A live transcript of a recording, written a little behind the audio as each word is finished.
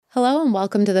Hello and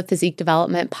welcome to the Physique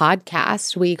Development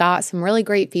Podcast. We got some really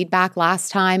great feedback last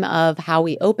time of how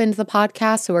we opened the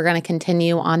podcast, so we're going to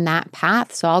continue on that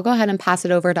path. So I'll go ahead and pass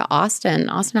it over to Austin.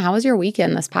 Austin, how was your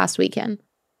weekend this past weekend?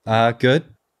 Good.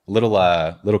 A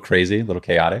little crazy, a little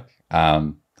chaotic.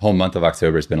 Whole month of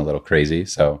October has been a little crazy.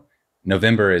 So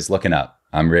November is looking up.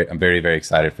 I'm very, very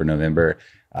excited for November.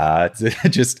 To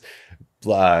just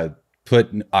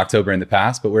put October in the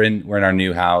past, but we're in our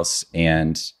new house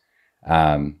and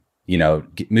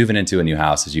moving into a new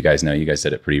house, as you guys know, you guys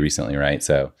did it pretty recently, right?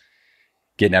 So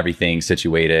getting everything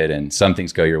situated, and some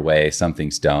things go your way, some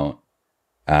things don't.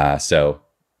 So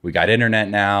we got internet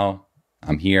now.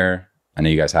 I'm here. I know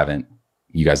you guys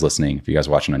listening, if you guys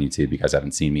are watching on YouTube, you guys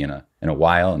haven't seen me in a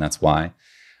while, and that's why.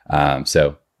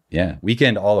 So yeah,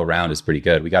 weekend all around is pretty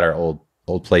good. We got our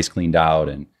old place cleaned out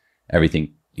and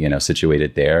everything,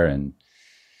 situated there. And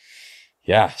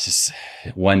yeah, it's just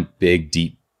one big,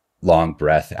 deep, long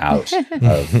breath out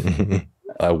of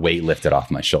a weight lifted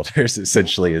off my shoulders,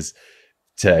 essentially, is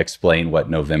to explain what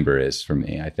November is for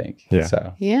me, I think. Yeah.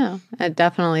 So Yeah, it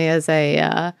definitely is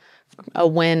a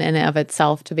win in and of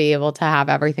itself to be able to have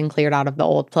everything cleared out of the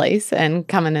old place and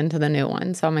coming into the new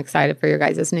one. So I'm excited for your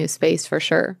guys' new space for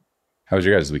sure. how was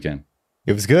your guys' weekend?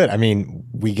 It was good. I mean,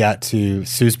 we got to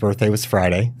Sue's birthday was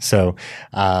Friday, so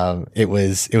it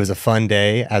was a fun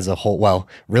day as a whole. Well,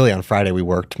 really on Friday we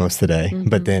worked most of the day,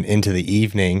 but then into the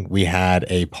evening we had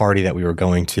a party that we were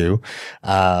going to,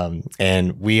 and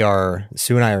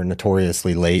Sue and I are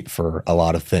notoriously late for a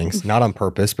lot of things, not on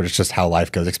purpose, but it's just how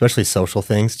life goes. Especially social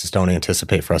things, just don't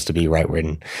anticipate for us to be right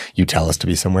when you tell us to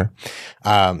be somewhere.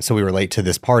 So we were late to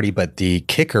this party, but the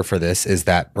kicker for this is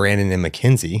that Brandon and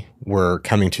Mackenzie were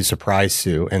coming to surprise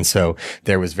Sue. And so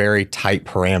there was very tight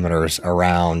parameters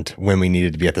around when we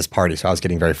needed to be at this party. So I was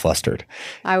getting very flustered.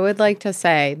 I would like to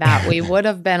say that we would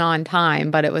have been on time,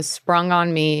 but it was sprung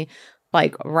on me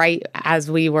like right as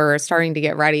we were starting to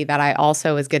get ready that I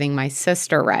also was getting my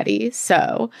sister ready.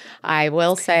 So I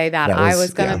will say that I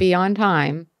was going to be on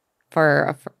time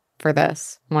for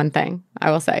this one thing. I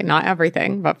will say, not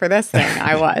everything, but for this thing,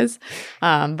 I was.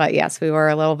 But yes, we were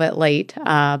a little bit late.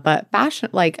 But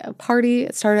party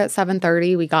started at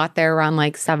 7:30. We got there around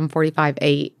like 7:45,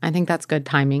 8. I think that's good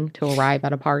timing to arrive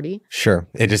at a party. Sure.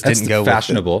 It just didn't go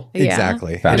fashionable.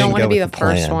 Exactly. We don't want to be the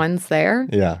first ones there.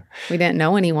 Yeah. We didn't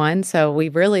know anyone, so we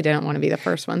really didn't want to be the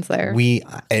first ones there. We,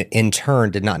 in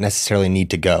turn, did not necessarily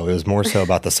need to go. It was more so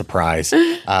about the surprise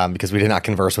because we did not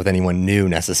converse with anyone new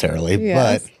necessarily.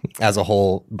 Yes. But as a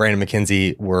whole, Brandon and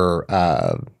Mackenzie were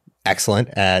excellent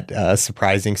at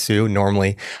surprising Sue.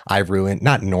 Normally,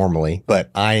 not normally, but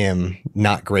I am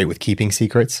not great with keeping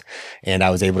secrets. And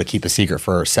I was able to keep a secret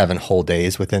for 7 whole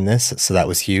days within this. So that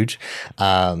was huge.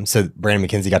 So Brandon and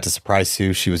Mackenzie got to surprise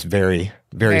Sue. She was very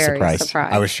surprised.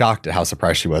 I was shocked at how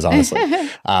surprised she was, honestly.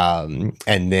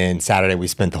 And then Saturday, we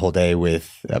spent the whole day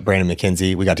with Brandon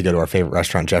Mackenzie. We got to go to our favorite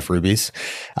restaurant, Jeff Ruby's.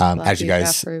 As you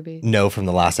guys know from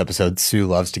the last episode, Sue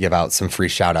loves to give out some free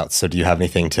shout outs. So do you have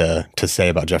anything to say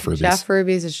about Jeff Ruby's? Jeff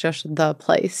Ruby's is just the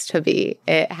place to be.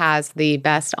 It has the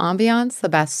best ambiance, the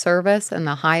best service, and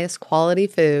the highest quality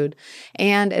food.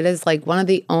 And it is like one of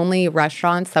the only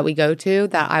restaurants that we go to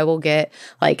that I will get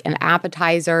like an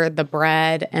appetizer, the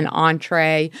bread, an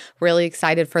entree, really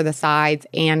excited for the sides,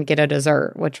 and get a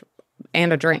dessert,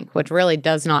 and a drink, which really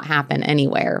does not happen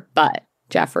anywhere but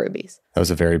Jeff Ruby's. That was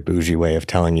a very bougie way of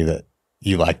telling you that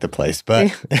you like the place,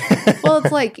 but well,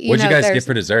 it's like, what'd you guys get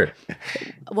for dessert?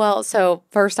 Well, so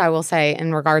first I will say,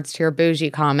 in regards to your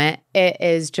bougie comment, it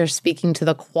is just speaking to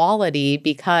the quality,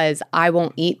 because I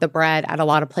won't eat the bread at a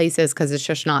lot of places because it's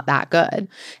just not that good.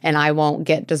 And I won't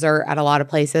get dessert at a lot of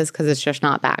places because it's just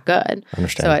not that good.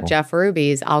 So at Jeff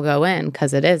Ruby's, I'll go in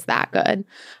because it is that good.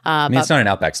 I mean, it's not an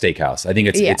Outback Steakhouse. I think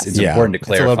it's important to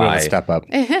clarify. It's a little bit of a step up.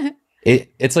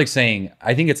 It's like saying,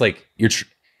 I think it's like you're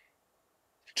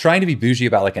trying to be bougie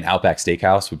about like an Outback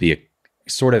Steakhouse would be a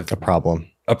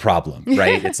problem,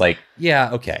 right? It's like, yeah,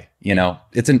 okay.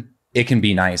 It can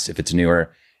be nice if it's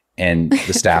newer and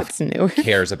the staff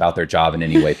cares about their job in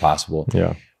any way possible.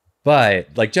 Yeah. But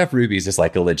like Jeff Ruby's is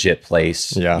like a legit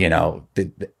place. Yeah.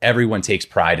 Everyone takes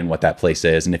pride in what that place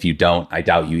is. And if you don't, I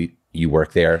doubt you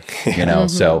work there,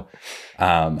 So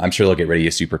I'm sure they'll get rid of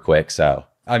you super quick. So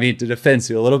I mean, to defend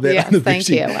you a little bit on the thank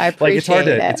bougie, you. I appreciate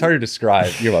it. It's hard to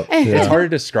describe. You're welcome. It's hard to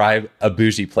describe a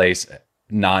bougie place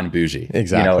non-bougie.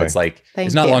 Exactly. It's like,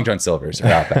 it's not Long John Silver's or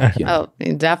Outback. Oh,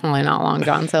 definitely not Long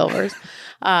John Silver's.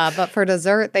 But for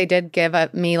dessert, they did give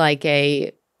me like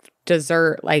a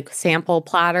dessert like sample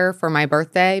platter for my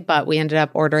birthday, but we ended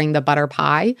up ordering the butter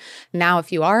pie. Now,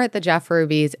 if you are at the Jeff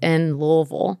Ruby's in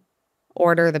Louisville,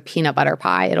 order the peanut butter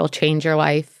pie. It'll change your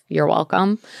life. you're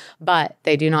welcome. But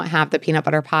they do not have the peanut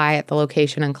butter pie at the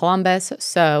location in Columbus.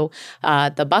 So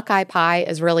the Buckeye pie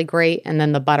is really great. And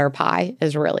then the butter pie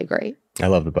is really great. I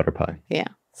love the butter pie. Yeah.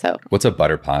 So What's a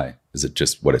butter pie? Is it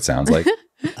just what it sounds like?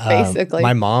 basically.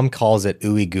 My mom calls it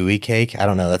ooey gooey cake. I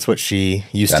don't know. That's what she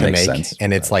used That to makes make. sense.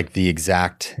 And it's like the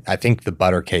exact, I think the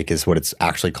butter cake is what it's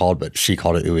actually called, but she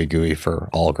called it ooey gooey for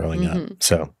all growing up.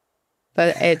 So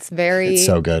but it's very, It's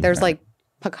so good. There's like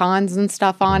pecans and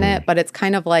stuff on it, but it's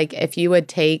kind of like if you would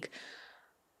take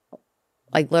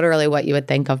like literally what you would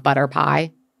think of butter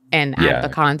pie and add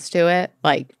pecans to it.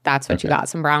 Like that's what you got.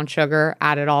 Some brown sugar,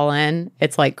 add it all in.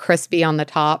 It's like crispy on the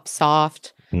top,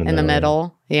 soft in the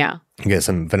middle. Yeah. you get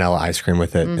some vanilla ice cream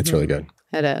with it. It's really good.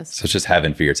 It is. So it's just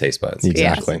heaven for your taste buds.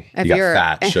 Exactly. Yes. If You you're-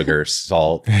 got fat, sugar,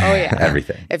 salt,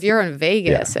 everything. If you're in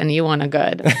Vegas and you want a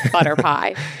good butter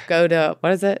pie, go to,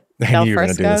 what is it? I Del knew you were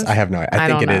going to do this. Frisco's? I have no idea. I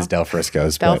think don't it is know. Del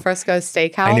Frisco's. Del but Frisco's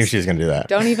Steakhouse. I knew she was going to do that.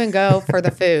 Don't even go for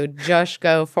the food. Just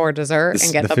go for dessert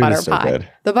and get The the food is butter still pie. good.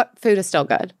 The food is still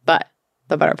good, but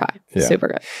the butter pie is Yeah. super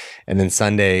good. And then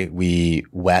Sunday, we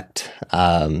wept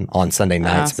on Sunday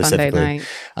night specifically. Sunday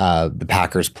night. The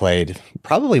Packers played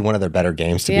probably one of their better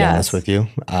games, to be Yes. honest with you.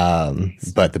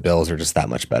 But the Bills are just that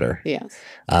much better. Yes.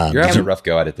 You're having a rough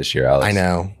go at it this year, Alex. I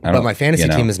know. I But don't- my fantasy you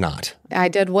know. team is not. I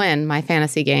did win my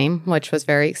fantasy game, which was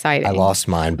very exciting. I lost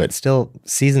mine, but still,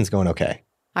 season's going okay.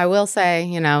 I will say,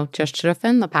 just to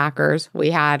defend the Packers,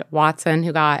 we had Watson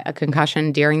who got a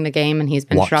concussion during the game and he's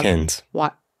been struggling.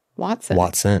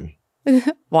 Watson.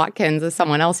 Watkins is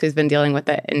someone else who's been dealing with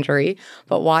the injury,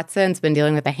 but Watson's been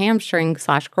dealing with a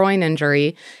hamstring/groin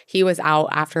injury. He was out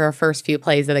after our first few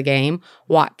plays of the game.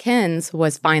 Watkins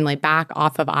was finally back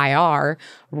off of IR.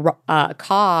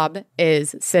 Cobb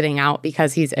is sitting out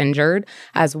because he's injured,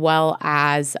 as well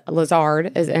as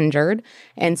Lazard is injured.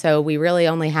 And so we really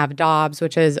only have Dobbs,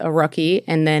 which is a rookie.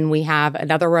 And then we have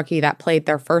another rookie that played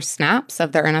their first snaps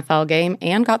of their NFL game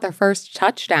and got their first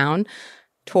touchdown.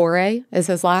 Torre is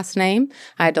his last name.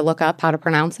 I had to look up how to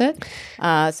pronounce it.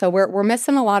 So we're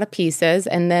missing a lot of pieces.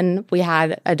 And then we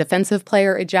had a defensive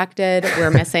player ejected. We're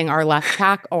missing our left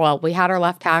tackle. Well, we had our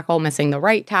left tackle, missing the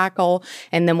right tackle.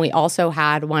 And then we also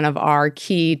had one of our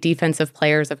key defensive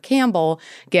players of Campbell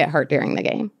get hurt during the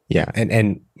game. Yeah.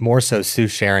 And more so, Sue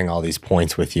sharing all these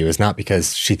points with you is not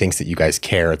because she thinks that you guys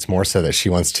care. It's more so that she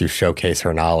wants to showcase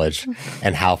her knowledge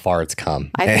and how far it's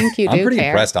come. I think you do I'm pretty care.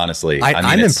 impressed, honestly.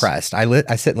 I'm impressed. I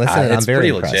sit and listen, and I'm it's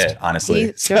very pretty impressed. legit, honestly.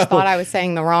 He just thought I was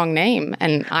saying the wrong name,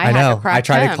 and I had know. to correct I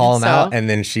try him, to call him so- out, and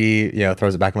then she,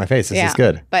 throws it back in my face. This is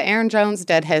good. But Aaron Jones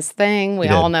did his thing. We He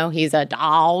did. all know he's a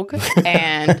dog,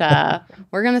 and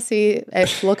we're gonna see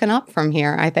it looking up from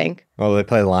here. I think. Well, they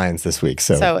play the Lions this week,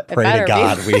 so So it pray to better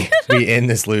God be. we end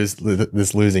this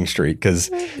losing streak because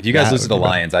If you guys lose to the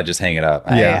Lions, I just hang it up.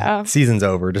 Yeah. season's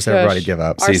over. Just everybody give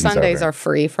up. Our Season's Sundays over. are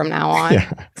free from now on,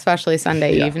 especially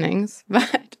Sunday evenings.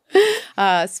 But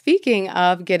speaking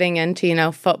of getting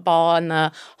into, football and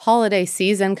the holiday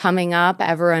season coming up,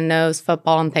 everyone knows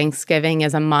football and Thanksgiving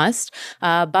is a must.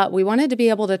 But we wanted to be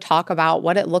able to talk about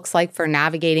what it looks like for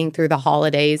navigating through the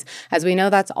holidays, as we know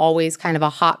that's always kind of a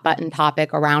hot button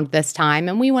topic around this time.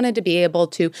 And we wanted to be able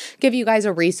to give you guys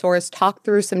a resource, talk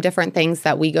through some different things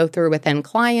that we go through within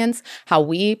clients, how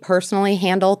we personally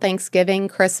handle Thanksgiving,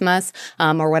 Christmas,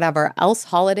 or whatever else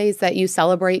holidays that you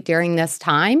celebrate during this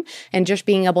time, and just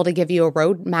being able to give you a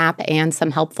roadmap and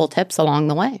some helpful tips along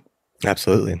the way.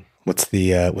 Absolutely. What's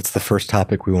the first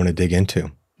topic we want to dig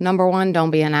into? Number one,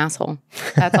 don't be an asshole.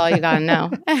 That's all you got to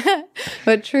know.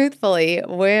 But truthfully,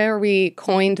 where we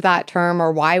coined that term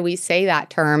or why we say that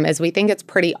term is we think it's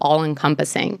pretty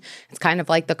all-encompassing. It's kind of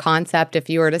like the concept if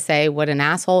you were to say, would an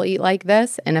asshole eat like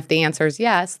this? And if the answer is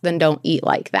yes, then don't eat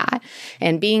like that.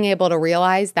 And being able to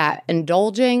realize that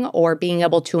indulging or being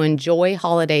able to enjoy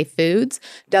holiday foods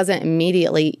doesn't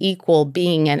immediately equal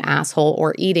being an asshole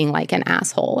or eating like an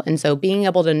asshole. And so being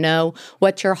able to know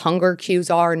what your hunger cues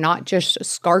are, not just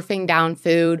scarfing down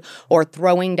food or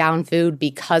throwing down food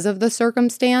because of the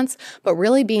circumstance, but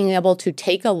really being able to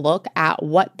take a look at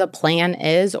what the plan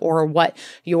is or what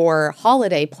your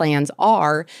holiday plans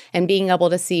are, and being able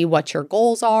to see what your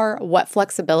goals are, what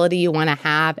flexibility you want to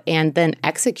have, and then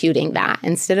executing that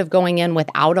instead of going in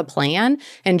without a plan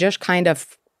and just kind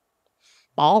of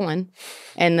balling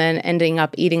and then ending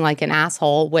up eating like an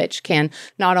asshole, which can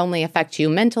not only affect you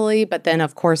mentally, but then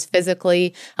of course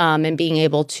physically, and being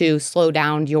able to slow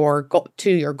down your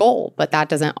goal. But that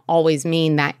doesn't always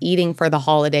mean that eating for the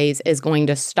holidays is going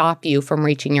to stop you from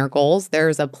reaching your goals.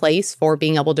 There's a place for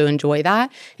being able to enjoy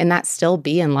that and that still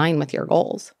be in line with your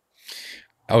goals.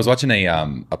 I was watching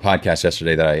a podcast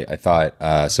yesterday that I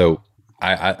thought, so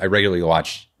I regularly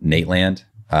watch Nateland.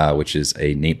 which is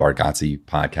a Nate Bargatze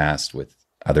podcast with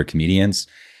other comedians,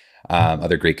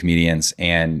 other great comedians.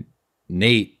 And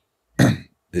Nate,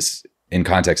 this in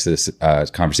context of this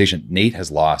conversation, Nate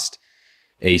has lost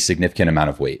a significant amount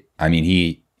of weight. I mean,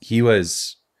 he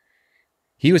was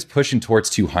pushing towards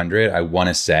 200, I want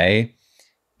to say,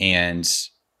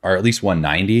 or at least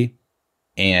 190,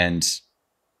 and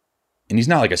he's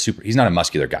not like he's not a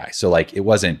muscular guy, so like it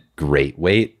wasn't great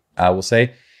weight, I will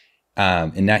say,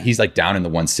 and now he's like down in the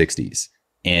 160s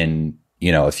in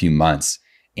a few months,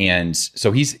 and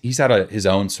so he's had his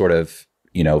own sort of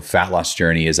fat loss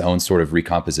journey, his own sort of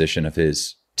recomposition of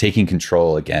his taking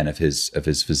control again of his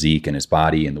physique and his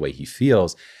body and the way he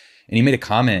feels. And he made a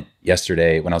comment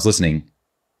yesterday when I was listening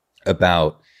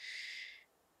about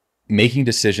making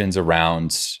decisions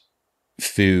around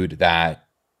food that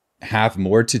have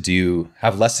less to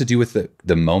do with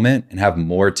the moment and have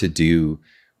more to do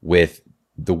with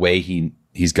the way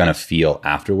he's going to feel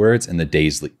afterwards and the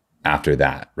days after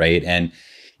that. Right. And,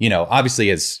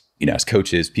 obviously as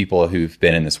coaches, people who've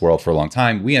been in this world for a long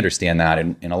time, we understand that.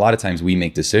 And a lot of times we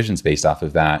make decisions based off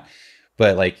of that.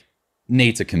 But like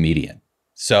Nate's a comedian,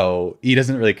 so he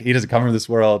doesn't come from this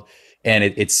world. And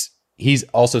he's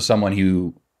also someone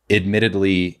who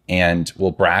admittedly and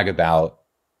will brag about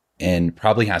and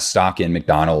probably has stock in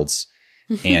McDonald's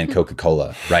and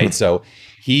Coca-Cola, right? So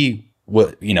he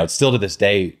will, still to this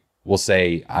day will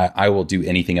say, I will do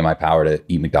anything in my power to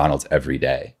eat McDonald's every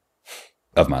day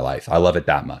of my life. I love it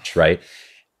that much, right?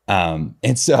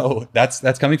 And so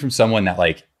that's coming from someone that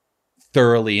like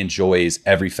thoroughly enjoys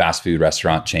every fast food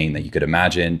restaurant chain that you could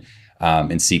imagine,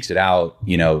 and seeks it out,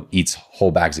 eats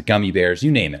whole bags of gummy bears,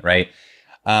 you name it, right?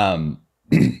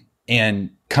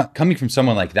 And coming from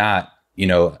someone like that,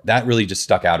 that really just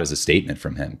stuck out as a statement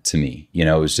from him to me.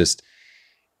 It was just,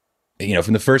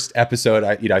 from the first episode,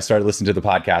 I started listening to the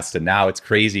podcast, and now it's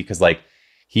crazy because like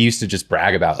he used to just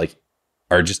brag about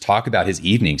or just talk about his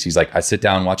evenings. He's like, I sit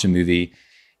down, watch a movie,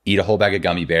 eat a whole bag of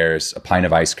gummy bears, a pint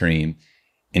of ice cream.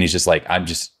 And he's just like, I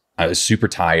was super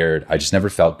tired. I just never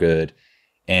felt good.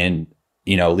 And,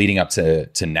 leading up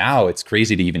to now, it's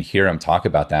crazy to even hear him talk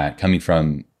about that coming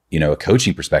from, a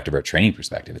coaching perspective or a training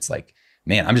perspective. It's like,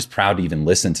 man, I'm just proud to even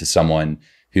listen to someone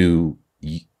who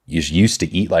is used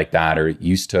to eat like that or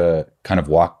used to kind of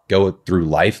go through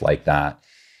life like that.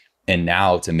 And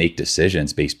now to make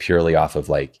decisions based purely off of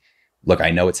like, look,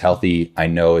 I know it's healthy. I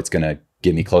know it's going to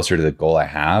get me closer to the goal I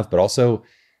have, but also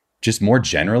just more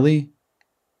generally,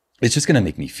 it's just going to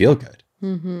make me feel good.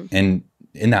 Mm-hmm. And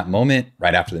in that moment,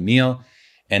 right after the meal,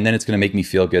 and then it's going to make me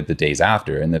feel good the days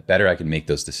after. And the better I can make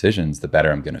those decisions, the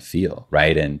better I'm going to feel.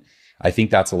 Right. And I think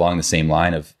that's along the same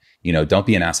line of, don't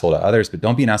be an asshole to others, but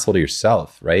don't be an asshole to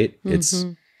yourself. Right.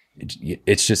 Mm-hmm.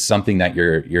 It's just something that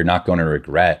you're not going to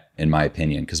regret, in my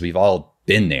opinion, because we've all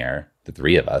been there. The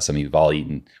three of us. I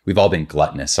mean, we've all been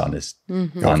gluttonous on this,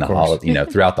 mm-hmm. on the holiday,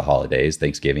 throughout the holidays,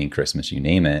 Thanksgiving, Christmas, you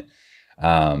name it.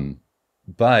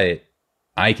 But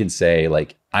I can say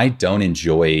like, I don't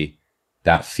enjoy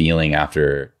that feeling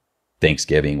after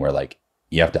Thanksgiving where like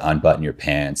you have to unbutton your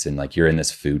pants and like you're in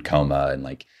this food coma and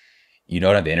like you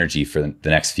don't have energy for the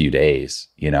next few days.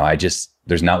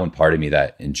 There's not one part of me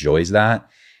that enjoys that.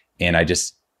 And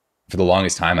for the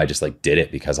longest time, I just like did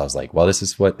it because I was like, well, this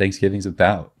is what Thanksgiving's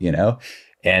about,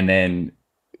 And then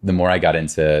the more I got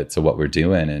into what we're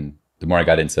doing and the more I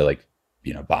got into like,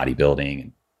 bodybuilding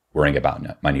and worrying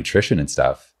about my nutrition and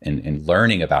stuff and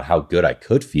learning about how good I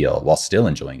could feel while still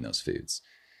enjoying those foods.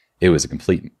 It was a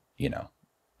complete,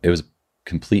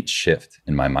 shift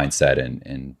in my mindset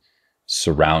and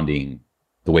surrounding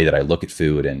the way that I look at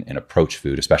food and approach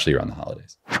food, especially around the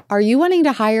holidays. Are you wanting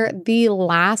to hire the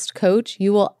last coach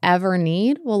you will ever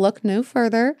need? Well, look no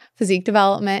further. Physique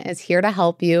Development is here to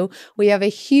help you. We have a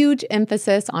huge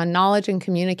emphasis on knowledge and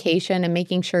communication and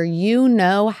making sure you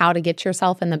know how to get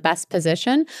yourself in the best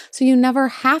position so you never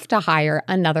have to hire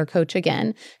another coach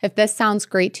again. If this sounds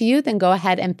great to you, then go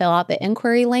ahead and fill out the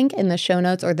inquiry link in the show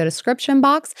notes or the description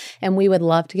box, and we would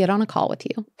love to get on a call with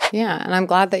you. Yeah, and I'm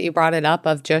glad that you brought it up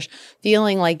of just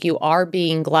feeling like you are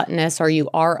being gluttonous or you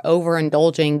are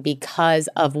overindulging because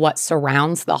of what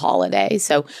surrounds the holiday.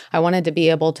 So I wanted to be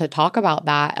able to talk about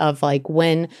that of like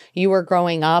when you were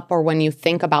growing up or when you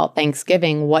think about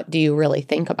Thanksgiving, what do you really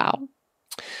think about?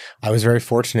 I was very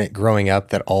fortunate growing up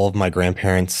that all of my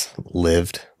grandparents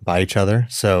lived by each other.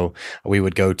 So we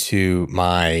would go to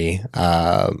my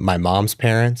my mom's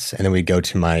parents, and then we'd go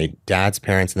to my dad's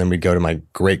parents, and then we'd go to my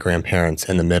great grandparents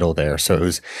in the middle there. So it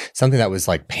was something that was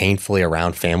like painfully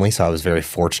around family. So I was very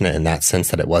fortunate in that sense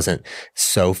that it wasn't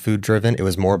so food driven. It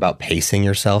was more about pacing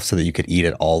yourself so that you could eat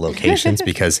at all locations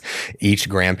because each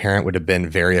grandparent would have been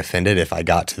very offended if I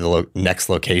got to the next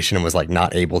location and was like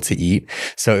not able to eat.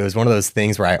 So it was one of those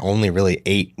things where I only really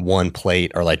ate one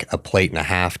plate or like a plate and a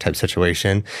half type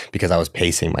situation because I was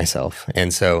pacing myself.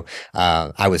 And so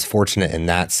I was fortunate in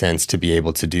that sense to be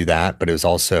able to do that, but it was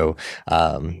also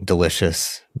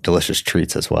delicious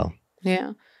treats as well.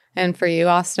 Yeah. And for you,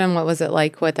 Austin, what was it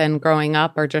like within growing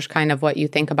up, or just kind of what you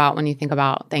think about when you think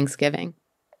about Thanksgiving?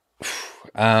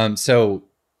 So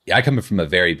I come from a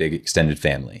very big extended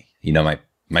family. You know,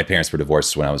 my parents were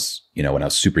divorced when I was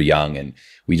super young, and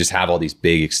we just have all these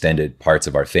big extended parts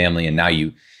of our family. And now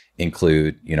you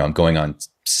include, I'm going on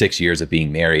 6 years of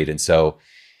being married. And so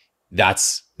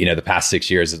that's, the past 6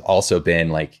 years has also been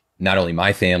like not only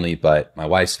my family, but my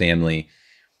wife's family.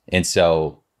 And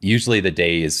so usually the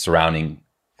day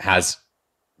has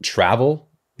travel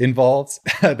involved.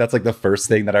 That's like the first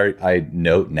thing that I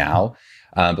note now.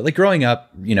 But like growing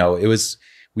up,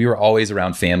 we were always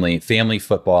around family,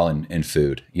 football, and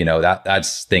food.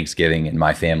 That's Thanksgiving in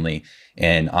my family.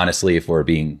 And honestly, if we're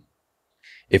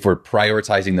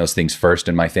prioritizing those things first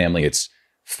in my family, it's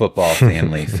football,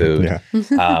 family, food.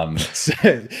 So,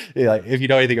 if you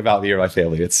know anything about me or my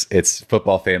family, it's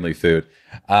football, family, food.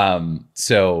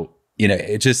 So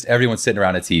it just everyone's sitting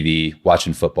around a TV,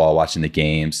 watching football, watching the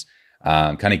games,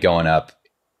 kind of going up,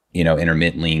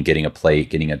 intermittently and getting a plate,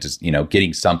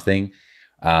 getting something.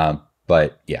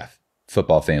 But yeah,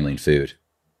 football, family, and food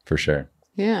for sure.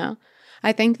 Yeah.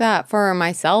 I think that for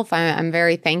myself, I'm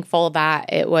very thankful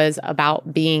that it was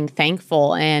about being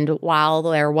thankful. And while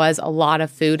there was a lot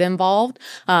of food involved,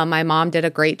 my mom did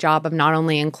a great job of not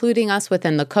only including us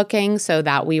within the cooking so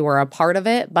that we were a part of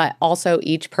it, but also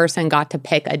each person got to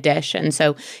pick a dish. And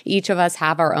so each of us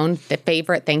have our own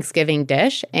favorite Thanksgiving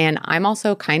dish. And I'm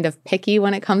also kind of picky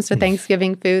when it comes to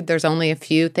Thanksgiving food. There's only a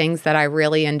few things that I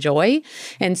really enjoy.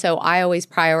 And so I always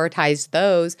prioritize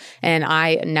those. And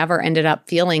I never ended up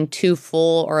feeling too full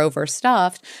or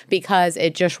overstuffed because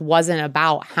it just wasn't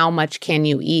about how much can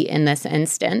you eat in this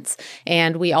instance.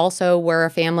 And we also were a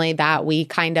family that we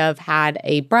kind of had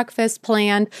a breakfast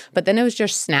planned, but then it was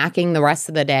just snacking the rest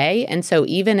of the day. And so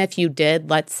even if you did,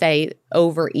 let's say,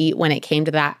 overeat when it came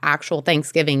to that actual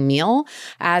Thanksgiving meal,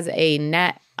 as a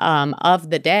net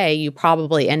of the day, you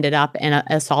probably ended up in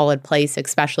a solid place,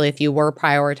 especially if you were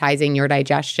prioritizing your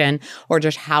digestion or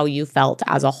just how you felt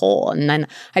as a whole. And then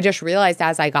I just realized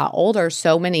as I got older,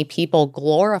 so many people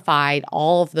glorified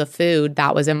all of the food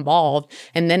that was involved.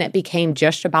 And then it became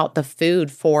just about the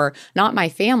food for not my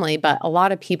family, but a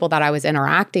lot of people that I was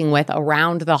interacting with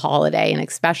around the holiday, and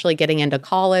especially getting into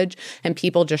college and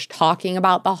people just talking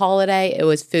about the holiday. It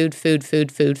was food, food,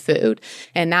 food, food, food.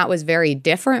 And that was very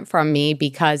different from me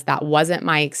because that wasn't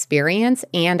my experience,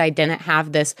 and I didn't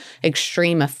have this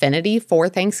extreme affinity for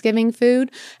Thanksgiving food.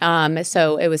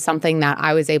 So it was something that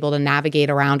I was able to navigate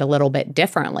around a little bit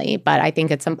differently. But I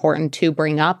think it's important to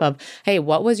bring up of, hey,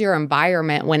 what was your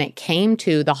environment when it came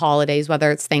to the holidays,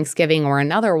 whether it's Thanksgiving or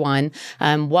another one?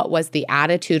 What was the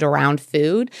attitude around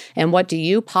food? And what do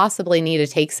you possibly need to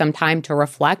take some time to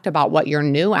reflect about what your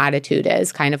new attitude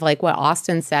is? Kind of like what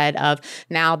Austin said of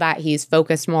now that he's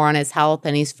focused more on his health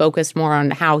and he's focused more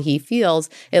on how he feels,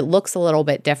 it looks a little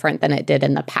bit different than it did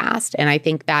in the past. And I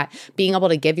think that being able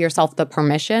to give yourself the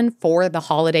permission for the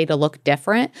holiday to look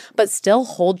different, but still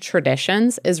hold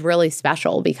traditions is really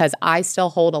special, because I still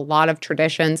hold a lot of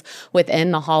traditions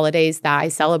within the holidays that I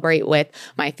celebrate with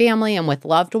my family and with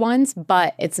loved ones,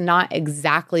 but it's not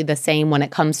exactly the same when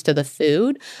it comes to the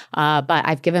food. But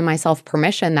I've given myself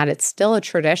permission that it's still a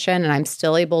tradition and I'm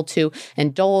still able to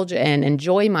indulge and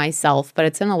enjoy myself, but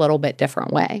it's in a little bit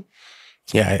different way.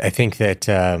 Yeah, I think that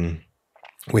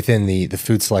within the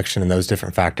food selection and those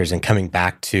different factors, and coming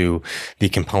back to the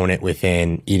component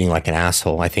within eating like an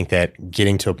asshole, I think that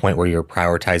getting to a point where you're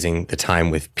prioritizing the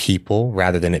time with people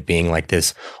rather than it being like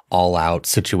this all out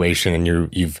situation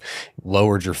and you've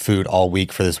lowered your food all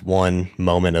week for this one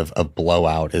moment of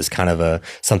blowout is kind of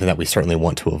something that we certainly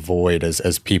want to avoid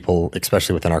as people,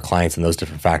 especially within our clients and those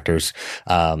different factors,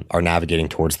 are navigating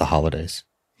towards the holidays.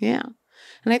 Yeah.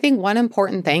 And I think one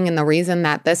important thing, and the reason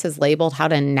that this is labeled how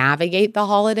to navigate the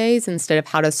holidays instead of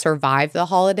how to survive the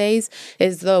holidays,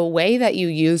 is the way that you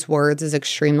use words is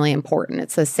extremely important.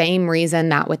 It's the same reason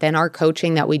that within our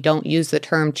coaching that we don't use the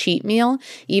term cheat meal,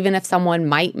 even if someone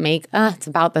might make, it's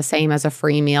about the same as a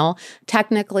free meal,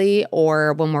 technically,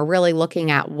 or when we're really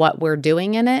looking at what we're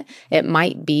doing in it, it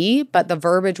might be, but the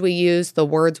verbiage we use, the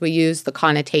words we use, the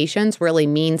connotations really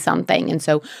mean something. And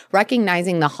so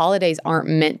recognizing the holidays aren't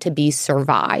meant to be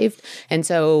survived. And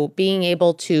so being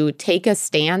able to take a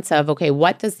stance of, okay,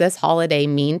 what does this holiday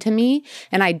mean to me?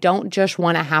 And I don't just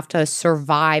want to have to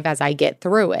survive as I get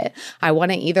through it. I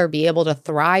want to either be able to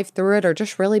thrive through it or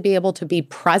just really be able to be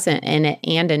present in it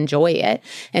and enjoy it.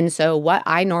 And so what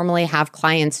I normally have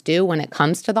clients do when it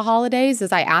comes to the holidays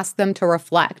is I ask them to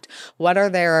reflect. What are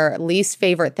their least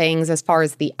favorite things as far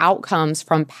as the outcomes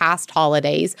from past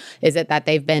holidays? Is it that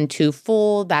they've been too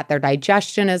full, that their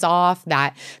digestion is off,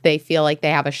 that they feel like they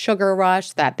have a sugar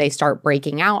rush, that they start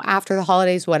breaking out after the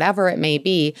holidays, whatever it may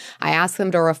be? I ask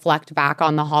them to reflect back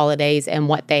on the holidays and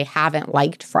what they haven't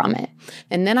liked from it.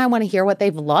 And then I want to hear what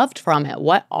they've loved from it.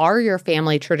 What are your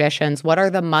family traditions? What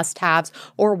are the must-haves?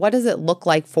 Or what does it look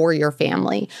like for your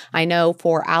family? I know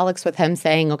for Alex, with him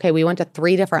saying, okay, we went to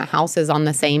 3 different houses on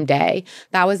the same day.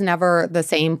 That was never the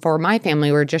same for my family.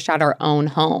 We were just at our own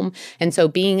home. And so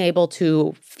being able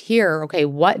to hear, okay,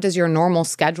 what does your normal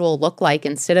schedule look like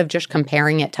instead of just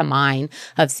comparing it to mine,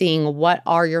 of seeing what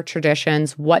are your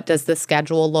traditions? What does the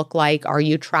schedule look like? Are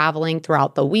you traveling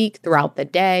throughout the week, throughout the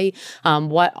day?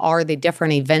 What are the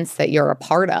different events that you're a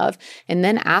part of? And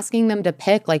then asking them to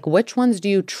pick, like, which ones do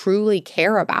you truly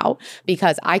care about?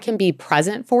 Because I can be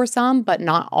present for some, but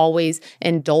not always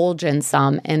indulge in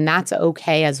some, and that's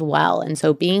okay as well. And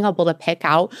so being able to pick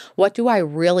out, what do I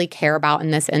really care about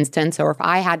in this instance? Or if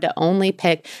I had to only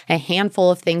pick a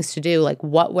handful of things to do, like,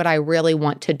 what would I really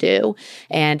want to do?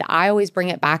 And I always bring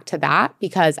it back to that,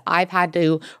 because I've had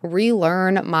to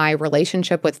relearn my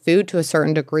relationship with food to a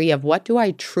certain degree of what do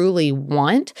I truly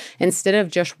want instead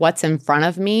of just what's in front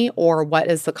of me or what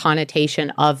is the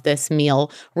connotation of this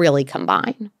meal really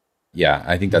combine. Yeah,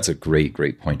 I think that's a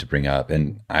great point to bring up.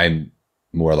 And I'm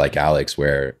more like Alex,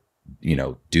 where,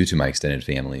 due to my extended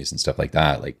families and stuff like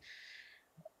that, like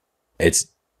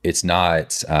it's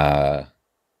not an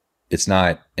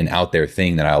out there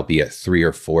thing that I'll be at 3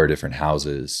 or 4 different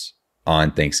houses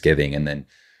on Thanksgiving, and then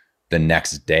the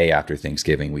next day after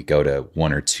Thanksgiving we go to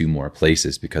 1 or 2 more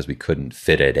places because we couldn't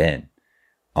fit it in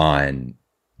on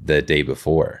the day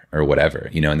before or whatever,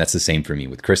 and that's the same for me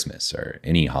with Christmas or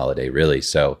any holiday really.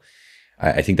 So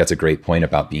I think that's a great point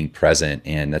about being present.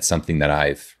 And that's something that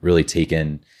I've really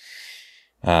taken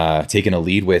a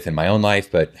lead with in my own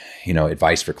life. But,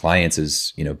 advice for clients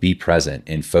is, be present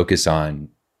and focus on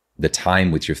the time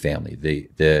with your family,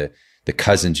 the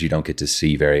cousins you don't get to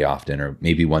see very often, or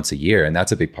maybe once a year. And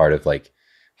that's a big part of like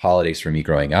holidays for me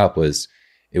growing up.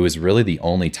 It was really the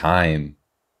only time,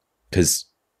 because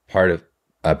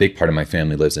a big part of my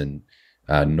family lives in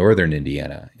northern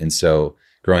Indiana. And so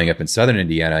growing up in southern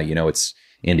Indiana,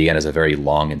 Indiana's a very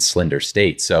long and slender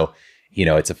state. So,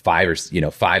 it's a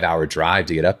 5 hour drive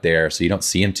to get up there. So you don't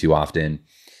see them too often.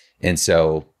 And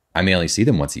so I may only see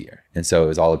them once a year. And so it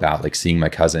was all about like seeing my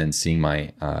cousins, seeing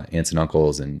my aunts and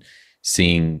uncles, and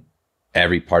seeing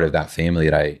every part of that family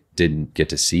that I didn't get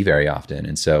to see very often.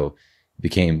 And so it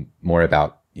became more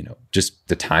about, just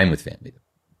the time with family,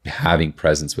 having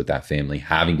presence with that family,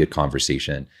 having good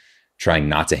conversation, trying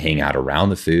not to hang out around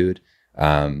the food.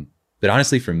 But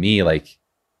honestly, for me, like,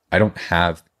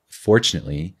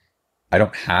 fortunately, I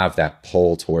don't have that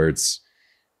pull towards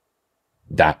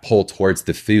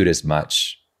the food as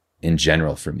much in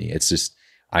general for me. It's just,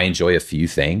 I enjoy a few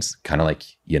things, kind of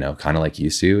like you,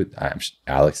 Sue.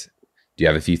 Alex, do you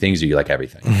have a few things, or you like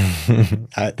everything?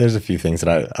 There's a few things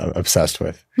that I'm obsessed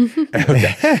with.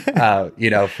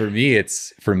 Okay. For me,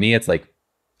 it's like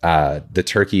the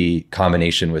turkey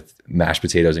combination with mashed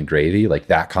potatoes and gravy, like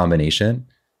that combination,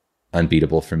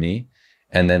 unbeatable for me.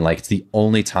 And then like, it's the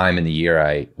only time in the year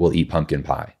I will eat pumpkin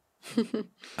pie.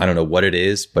 I don't know what it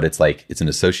is, but it's like, it's an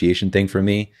association thing for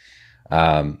me.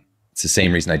 It's the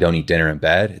same reason I don't eat dinner in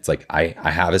bed. It's like, I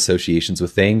have associations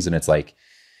with things, and it's like,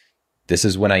 this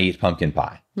is when I eat pumpkin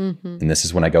pie. Mm-hmm. And this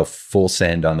is when I go full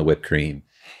send on the whipped cream.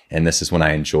 And this is when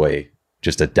I enjoy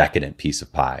just a decadent piece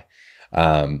of pie.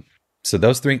 So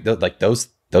those 2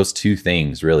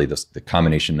 things, really, the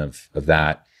combination of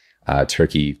that,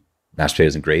 turkey, mashed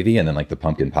potatoes and gravy, and then like the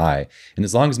pumpkin pie. And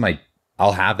as long as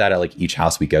I'll have that at like each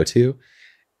house we go to.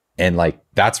 And like,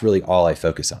 that's really all I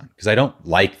focus on, because I don't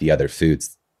like the other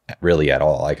foods really at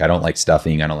all. Like, I don't like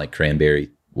stuffing. I don't like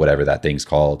cranberry, whatever that thing's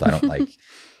called. I don't like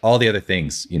all the other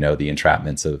things, you know, the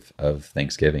entrapments of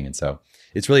Thanksgiving. And so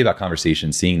it's really about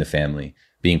conversation, seeing the family,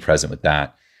 being present with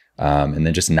that, and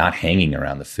then just not hanging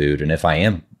around the food. And if I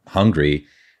am hungry,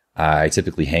 I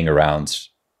typically hang around.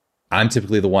 I'm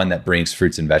typically the one that brings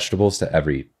fruits and vegetables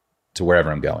to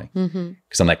wherever I'm going.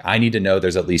 Because I'm like, I need to know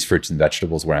there's at least fruits and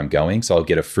vegetables where I'm going. So I'll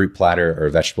get a fruit platter or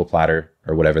a vegetable platter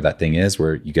or whatever that thing is,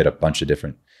 where you get a bunch of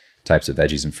different types of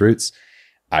veggies and fruits.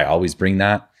 I always bring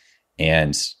that.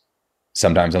 And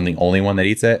sometimes I'm the only one that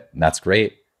eats it. And that's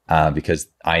great, because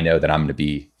I know that I'm going to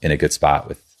be in a good spot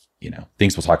with, you know,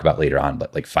 things we'll talk about later on,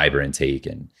 but like fiber intake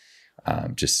and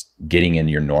just getting in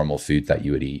your normal food that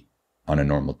you would eat on a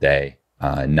normal day.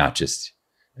 Not just,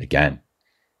 again,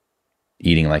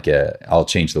 eating like I'll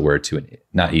change the word to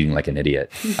not eating like an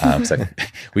idiot.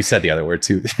 We said the other word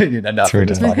too enough in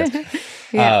this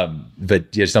podcast.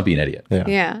 But just don't be an idiot.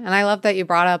 Yeah. And I love that you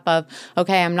brought up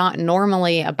okay, I'm not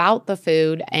normally about the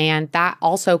food. And that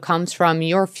also comes from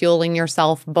you're fueling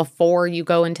yourself before you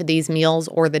go into these meals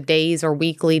or the days or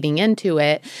week leading into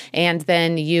it. And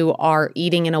then you are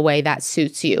eating in a way that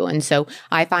suits you. And so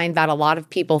I find that a lot of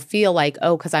people feel like,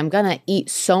 oh, because I'm going to eat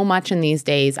so much in these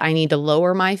days, I need to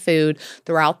lower my food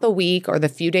throughout the week or the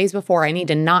few days before. I need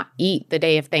to not eat the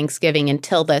day of Thanksgiving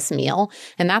until this meal.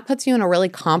 And that puts you in a really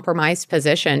compromised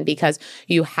position because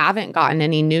you haven't gotten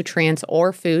any nutrients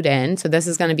or food in. So this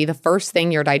is going to be the first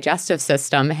thing your digestive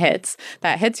system hits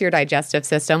your digestive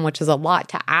system, which is a lot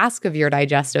to ask of your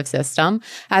digestive system,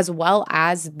 as well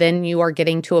as then you are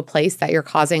getting to a place that you're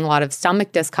causing a lot of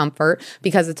stomach discomfort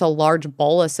because it's a large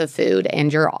bolus of food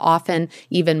and you're often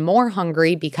even more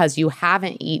hungry because you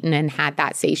haven't eaten and had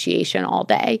that satiation all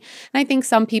day. And I think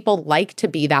some people like to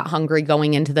be that hungry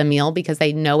going into the meal because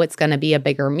they know it's going to be a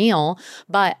bigger meal.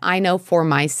 But I know for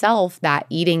myself that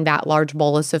eating that large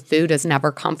bolus of food is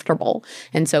never comfortable.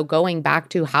 And so going back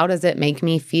to how does it make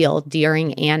me feel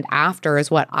during and after is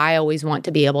what I always want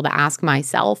to be able to ask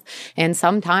myself. And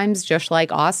sometimes, just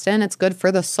like Austin, it's good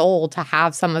for the soul to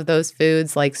have some of those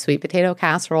foods, like sweet potato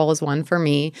casserole is one for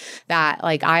me that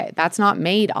that's not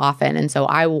made often. And so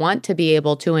I want to be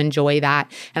able to enjoy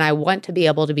that and I want to be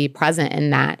able to be present in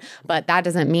that. But that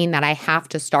doesn't mean that I have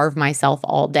to starve myself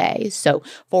all day. So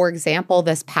for example,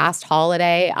 this past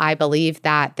holiday, I believe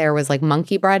that there was like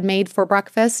monkey bread made for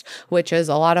breakfast, which is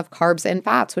a lot of carbs and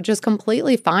fats, which is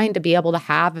completely fine to be able to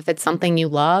have if it's something you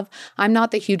love. I'm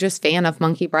not the hugest fan of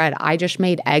monkey bread. I just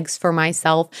made eggs for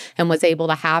myself and was able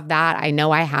to have that. I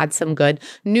know I had some good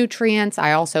nutrients.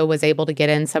 I also was able to get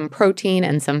in some protein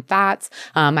and some fats.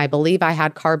 I believe I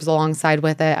had carbs alongside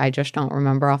with it. I just don't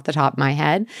remember off the top of my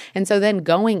head. And so then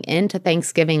going into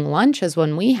Thanksgiving lunch is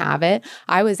when we have it,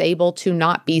 I was able to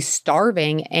not be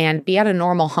starving and be at a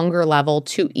normal hunger level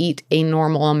to eat a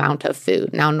normal amount of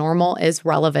food. Now, normal is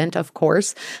relevant, of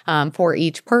course, for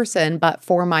each person, but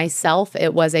for myself,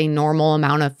 it was a normal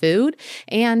amount of food.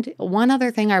 And one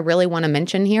other thing I really want to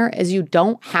mention here is you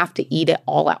don't have to eat it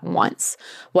all at once.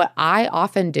 What I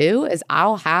often do is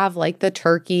I'll have like the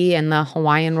turkey and the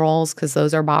Hawaiian rolls, because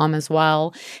those are bomb as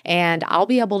well. And I'll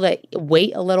be able to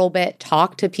wait a little bit,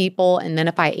 talk to people, and then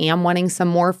if I am wanting some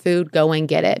more food, go and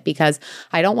get it, because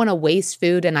I don't want to waste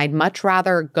food and I'd much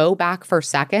rather go back for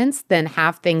seconds than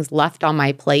have things left on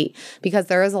my plate, because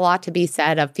there is a lot to be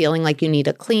said of feeling like you need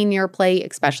to clean your plate,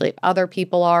 especially if other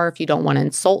people are, if you don't want to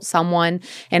insult someone.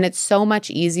 And it's so much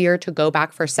easier to go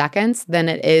back for seconds than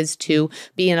it is to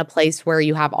be in a place where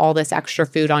you have all this extra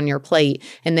food on your plate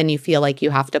and then you feel like you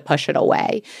have to push it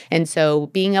away. And so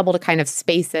being able to kind of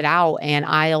space it out, and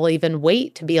I'll even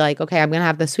wait to be like, okay, I'm going to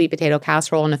have the sweet potato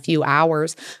casserole in a few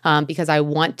hours because I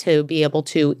want to be able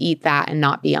to eat that and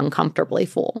not be uncomfortably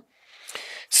full.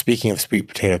 Speaking of sweet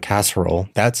potato casserole,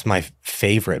 that's my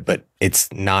favorite, but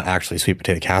it's not actually sweet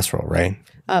potato casserole, right?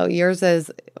 Oh, yours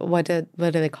is, what do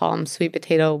they call them? Sweet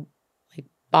potato like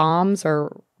bombs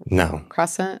or no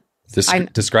crescent?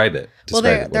 Describe it. What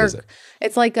is it?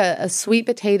 It's like a sweet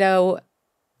potato.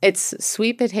 It's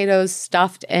sweet potatoes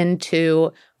stuffed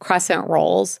into crescent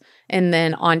rolls. And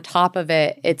then on top of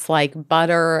it, it's like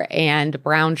butter and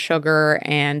brown sugar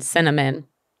and cinnamon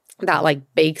that like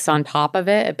bakes on top of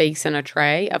it. It bakes in a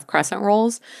tray of crescent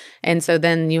rolls. And so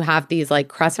then you have these like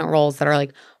crescent rolls that are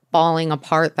like falling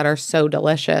apart that are so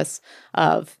delicious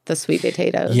of the sweet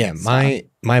potatoes. Yeah,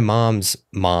 my mom's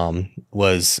mom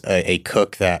was a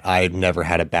cook that I've never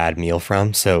had a bad meal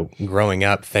from. So growing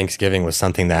up, Thanksgiving was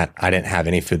something that I didn't have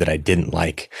any food that I didn't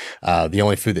like. The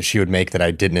only food that she would make that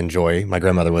I didn't enjoy, my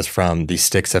grandmother was from the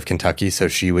sticks of Kentucky, so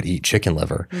she would eat chicken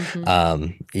liver.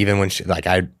 Mm-hmm. Even when she, like,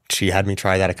 I She had me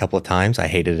try that a couple of times. I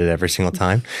hated it every single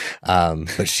time.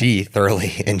 But she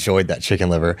thoroughly enjoyed that chicken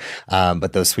liver.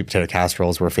 But those sweet potato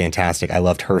casseroles were fantastic. I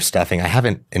loved her stuffing. I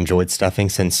haven't enjoyed stuffing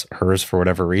since hers for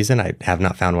whatever reason. I have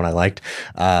not found one I liked.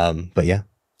 But yeah.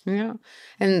 Yeah.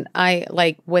 And I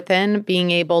like within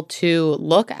being able to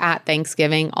look at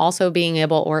Thanksgiving, also being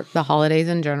able, or the holidays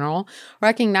in general,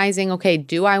 recognizing, okay,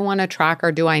 do I want to track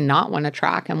or do I not want to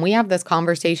track? And we have this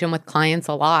conversation with clients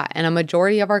a lot. And a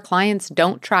majority of our clients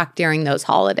don't track during those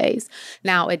holidays.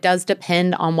 Now, it does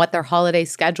depend on what their holiday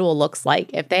schedule looks like.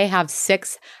 If they have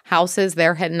 6 houses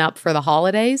they're hitting up for the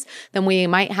holidays, then we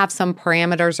might have some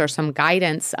parameters or some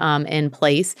guidance in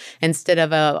place instead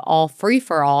of a all free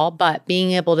for all, but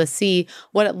being able to see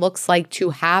what it looks like to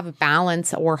have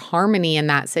balance or harmony in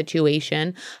that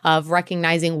situation of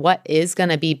recognizing what is going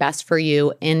to be best for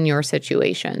you in your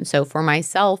situation. So for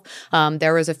myself,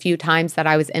 there was a few times that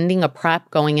I was ending a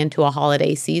prep going into a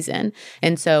holiday season.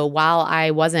 And so while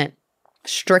I wasn't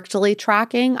strictly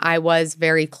tracking, I was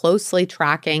very closely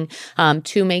tracking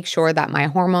to make sure that my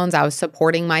hormones, I was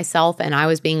supporting myself and I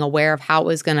was being aware of how it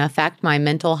was going to affect my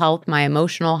mental health, my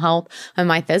emotional health, and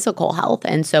my physical health.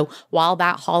 And so while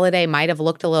that holiday might have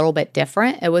looked a little bit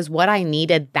different, it was what I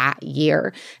needed that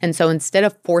year. And so instead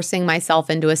of forcing myself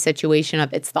into a situation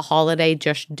of it's the holiday,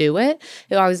 just do it,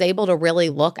 I was able to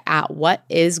really look at what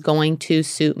is going to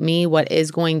suit me, what is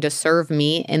going to serve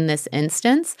me in this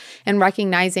instance, and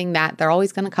recognizing that they're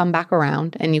always going to come back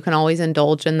around and you can always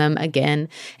indulge in them again,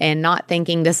 and not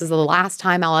thinking this is the last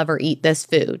time I'll ever eat this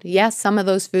food. Yes, some of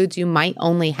those foods you might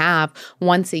only have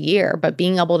once a year, but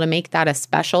being able to make that a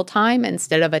special time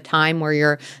instead of a time where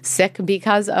you're sick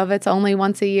because of it's only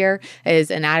once a year is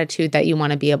an attitude that you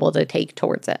want to be able to take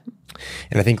towards it.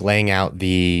 And I think laying out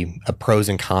the pros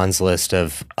and cons list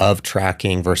of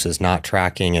tracking versus not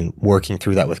tracking and working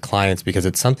through that with clients, because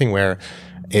it's something where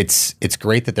it's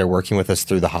great that they're working with us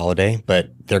through the holiday, but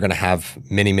they're going to have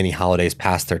many, many holidays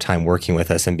past their time working with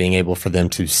us, and being able for them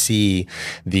to see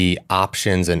the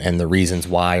options and the reasons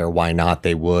why or why not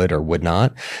they would or would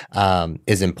not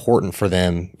is important for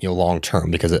them, long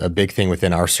term, because a big thing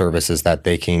within our service is that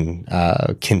they can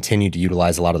continue to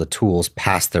utilize a lot of the tools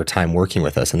past their time working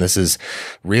with us. And this is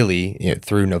really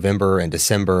through November and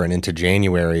December and into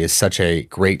January is such a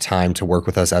great time to work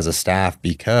with us as a staff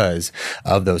because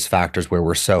of those factors where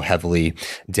we're so heavily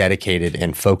dedicated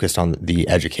and focused on the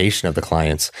education of the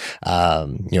clients,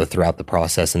 throughout the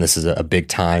process. And this is a big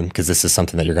time because this is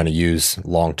something that you're going to use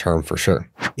long term for sure.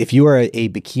 If you are a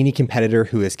bikini competitor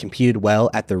who has competed well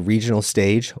at the regional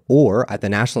stage or at the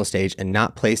national stage and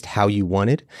not placed how you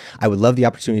wanted, I would love the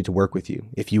opportunity to work with you.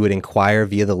 If you would inquire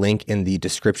via the link in the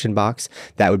description box,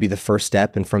 that would be the first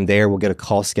step. And from there, we'll get a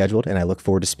call scheduled, and I look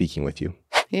forward to speaking with you.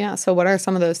 Yeah. So what are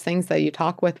some of those things that you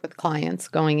talk with clients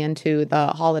going into the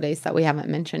holidays that we haven't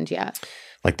mentioned yet?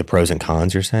 Like the pros and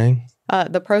cons, you're saying?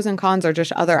 The pros and cons are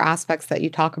just other aspects that you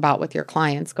talk about with your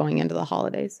clients going into the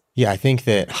holidays. Yeah, I think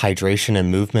that hydration and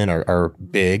movement are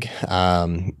big.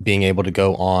 Being able to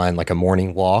go on like a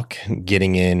morning walk,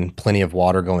 getting in plenty of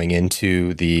water going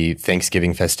into the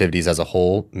Thanksgiving festivities as a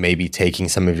whole, maybe taking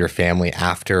some of your family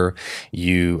after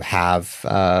you have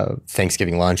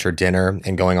Thanksgiving lunch or dinner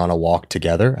and going on a walk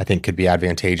together, I think could be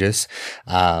advantageous.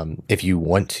 If you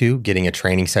want to, getting a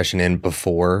training session in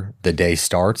before the day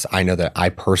starts. I know that I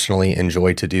personally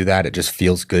enjoy to do that. It just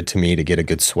feels good to me to get a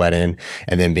good sweat in,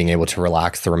 and then being able to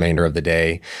relax the remainder of the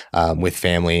day with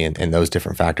family and those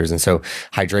different factors. And so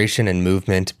hydration and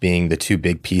movement being the two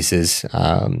big pieces,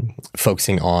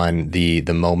 focusing on the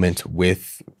moment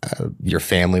with your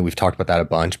family. We've talked about that a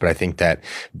bunch, but I think that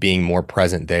being more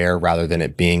present there rather than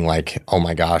it being like, oh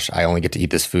my gosh, I only get to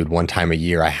eat this food one time a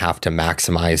year. I have to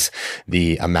maximize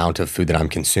the amount of food that I'm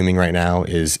consuming right now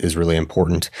is really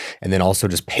important. And then also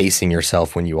just pacing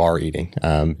yourself when you are eating,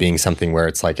 being something where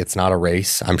it's like, it's not a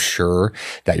race. I'm sure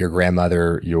that your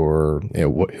grandmother,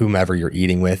 whomever you're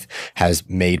eating with has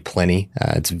made plenty.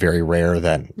 It's very rare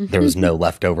that there was no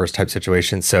leftovers type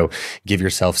situation. So give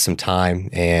yourself some time.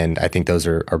 And I think those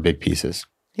are big pieces.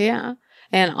 Yeah.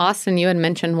 And Austin, you had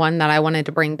mentioned one that I wanted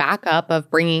to bring back up of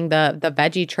bringing the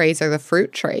veggie trays or the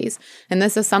fruit trays. And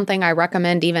this is something I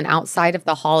recommend even outside of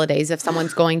the holidays. If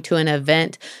someone's going to an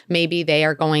event, maybe they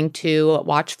are going to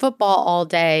watch football all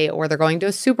day, or they're going to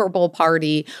a Super Bowl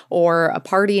party or a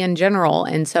party in general.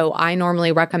 And so I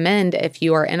normally recommend, if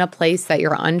you are in a place that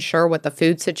you're unsure what the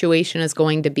food situation is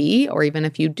going to be, or even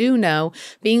if you do know,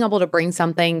 being able to bring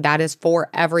something that is for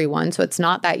everyone. So it's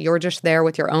not that you're just there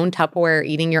with your own Tupperware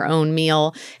eating your own meal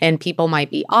meal and people might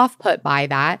be off put by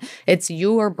that. It's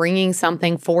you are bringing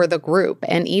something for the group.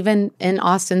 And even in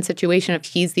Austin's situation, if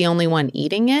he's the only one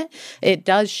eating it, it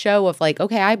does show of like,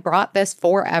 okay, I brought this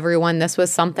for everyone. This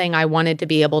was something I wanted to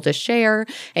be able to share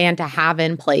and to have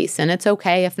in place. And it's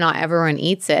okay if not everyone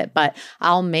eats it, but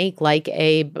I'll make like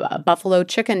a buffalo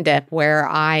chicken dip where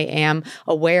I am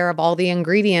aware of all the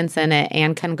ingredients in it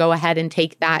and can go ahead and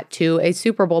take that to a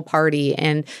Super Bowl party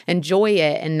and enjoy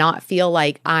it and not feel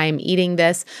like I'm eating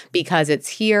this because it's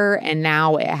here and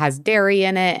now it has dairy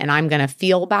in it and I'm going to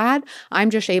feel bad. I'm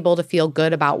just able to feel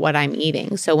good about what I'm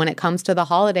eating. So when it comes to the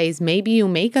holidays, maybe you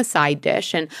make a side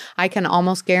dish, and I can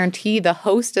almost guarantee the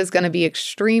host is going to be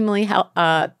extremely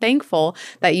thankful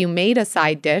that you made a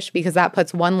side dish, because that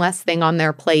puts one less thing on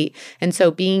their plate. And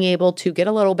so being able to get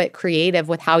a little bit creative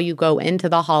with how you go into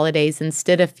the holidays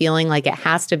instead of feeling like it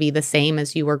has to be the same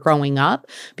as you were growing up,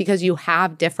 because you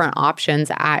have different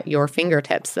options at your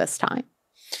fingertips this time.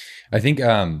 I think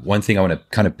one thing I want to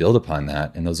kind of build upon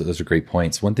that, and those are great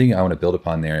points. One thing I want to build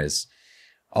upon there is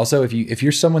also if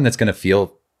you're someone that's going to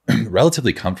feel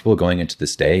relatively comfortable going into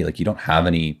this day, like you don't have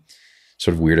any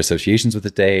sort of weird associations with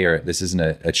the day, or this isn't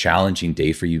a challenging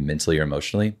day for you mentally or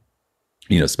emotionally,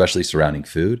 especially surrounding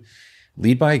food,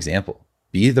 lead by example.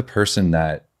 Be the person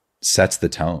that sets the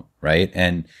tone, right?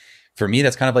 And for me,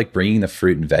 that's kind of like bringing the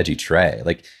fruit and veggie tray.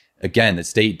 Like, again,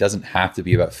 this day doesn't have to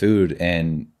be about food,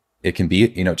 and it can be,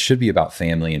 it should be about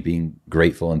family and being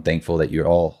grateful and thankful that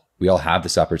we all have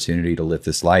this opportunity to live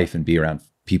this life and be around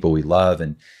people we love,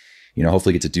 and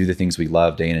hopefully get to do the things we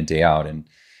love day in and day out. And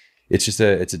it's just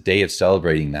it's a day of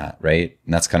celebrating that, right?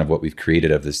 And that's kind of what we've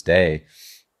created of this day.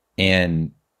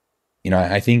 And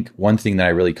I think one thing that I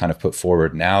really kind of put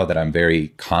forward now that I'm very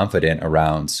confident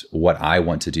around what I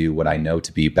want to do, what I know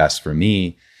to be best for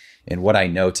me, and what I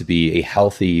know to be a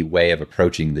healthy way of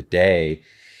approaching the day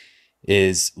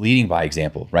is leading by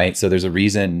example, right? So there's a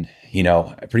reason,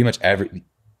 pretty much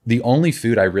the only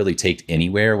food I really take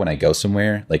anywhere when I go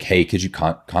somewhere, like, hey, could you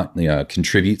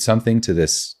contribute something to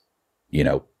this,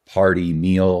 party,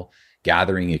 meal,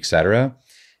 gathering, etc.,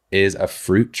 is a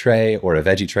fruit tray or a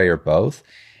veggie tray or both.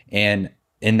 And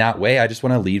in that way, I just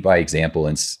want to lead by example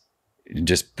and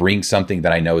just bring something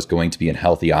that I know is going to be a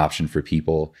healthy option for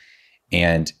people,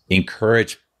 and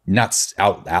encourage, not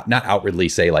outwardly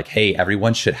say like, hey,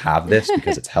 everyone should have this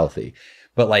because it's healthy,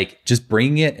 but like just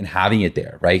bringing it and having it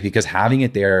there, right? Because having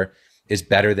it there is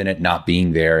better than it not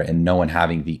being there and no one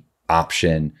having the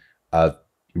option of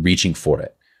reaching for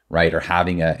it, right? Or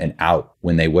having an out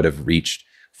when they would have reached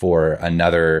for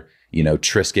another,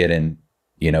 Triscuit and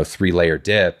 3-layer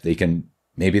dip.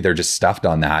 Maybe they're just stuffed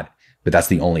on that, but that's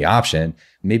the only option.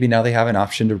 Maybe now they have an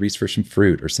option to reach for some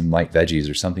fruit or some light veggies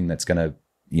or something that's going to,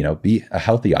 be a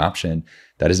healthy option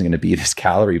that isn't going to be this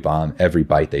calorie bomb every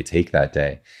bite they take that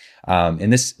day.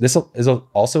 And this is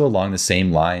also along the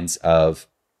same lines of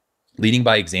leading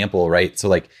by example, right? So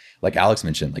like Alex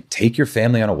mentioned, like take your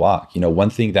family on a walk. One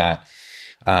thing that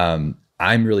I'm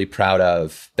really proud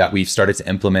of that we've started to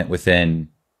implement within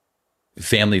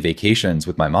family vacations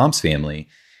with my mom's family,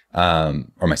 or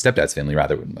my stepdad's family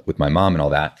rather, with my mom and all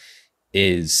that,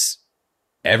 is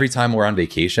every time we're on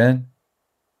vacation,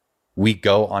 we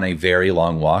go on a very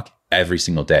long walk every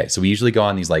single day. So we usually go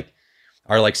on these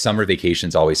our summer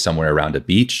vacations, always somewhere around a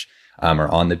beach, or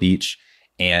on the beach.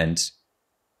 And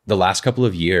the last couple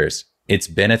of years, it's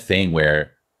been a thing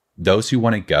where those who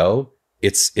want to go,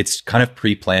 it's kind of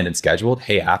pre-planned and scheduled.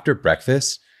 Hey, after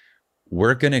breakfast,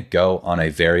 we're going to go on a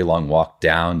very long walk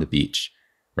down the beach,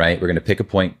 right? We're going to pick a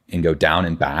point and go down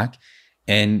and back.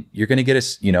 And you're going to get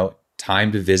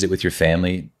time to visit with your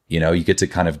family. You get to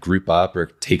kind of group up or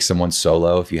take someone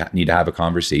solo if you need to have a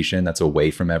conversation that's away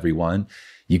from everyone.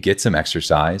 You get some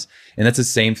exercise. And that's the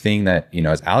same thing that,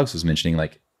 as Alex was mentioning,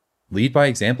 like lead by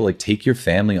example, like take your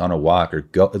family on a walk, or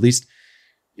go, at least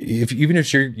even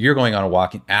if you're going on a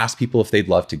walk, and ask people if they'd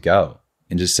love to go,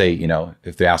 and just say,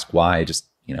 if they ask why, just,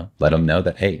 let them know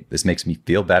that, hey, this makes me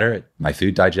feel better. My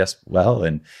food digests well,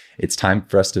 and it's time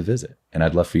for us to visit. And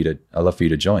I'd love for you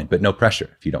to join, but no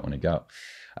pressure if you don't want to go.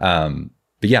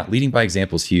 But yeah, leading by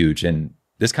example is huge. And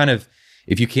this kind of,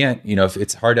 if you can't, if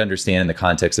it's hard to understand in the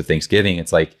context of Thanksgiving,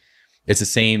 it's like, it's the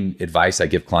same advice I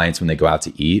give clients when they go out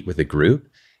to eat with a group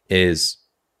is,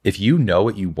 if you know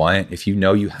what you want, if you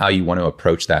know how you want to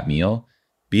approach that meal,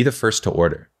 be the first to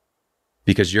order,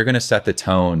 because you're going to set the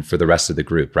tone for the rest of the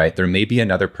group, right? There may be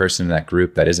another person in that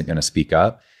group that isn't going to speak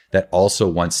up, that also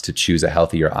wants to choose a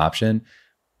healthier option,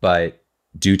 but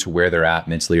due to where they're at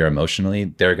mentally or emotionally,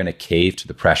 they're going to cave to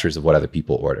the pressures of what other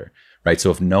people order, right? So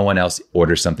if no one else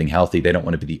orders something healthy, they don't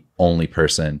want to be the only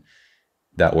person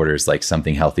that orders like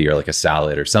something healthy or like a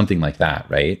salad or something like that,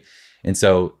 right? And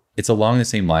so it's along the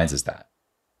same lines as that.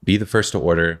 Be the first to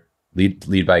order,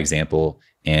 lead by example,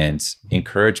 and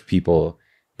encourage people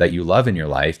that you love in your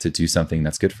life to do something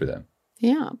that's good for them.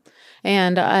 Yeah.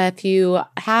 And if you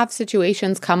have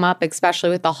situations come up, especially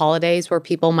with the holidays, where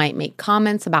people might make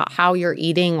comments about how you're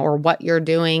eating or what you're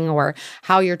doing or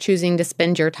how you're choosing to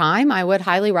spend your time, I would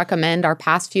highly recommend our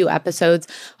past few episodes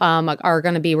are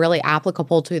going to be really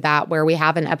applicable to that, where we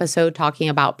have an episode talking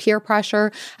about peer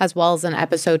pressure, as well as an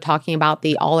episode talking about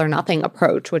the all or nothing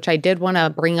approach, which I did want to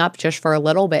bring up just for a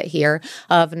little bit here,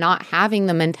 of not having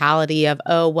the mentality of,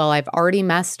 oh, well, I've already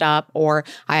messed up, or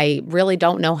I really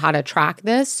don't know how to track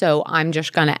this, so I'm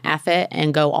just going to F it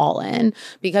and go all in,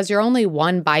 because you're only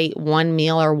one bite, one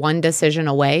meal, or one decision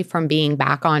away from being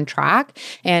back on track.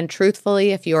 And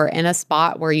truthfully, if you're in a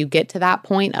spot where you get to that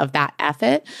point of that F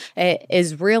it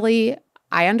is really,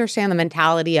 I understand the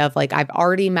mentality of like, I've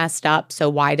already messed up, so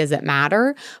why does it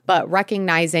matter? But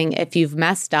recognizing if you've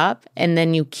messed up and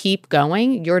then you keep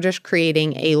going, you're just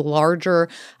creating a larger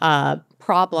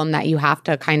problem that you have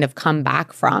to kind of come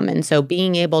back from. And so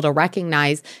being able to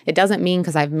recognize, it doesn't mean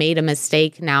because I've made a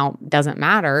mistake now doesn't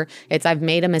matter. It's I've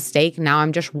made a mistake, now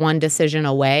I'm just one decision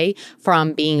away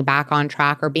from being back on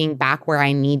track or being back where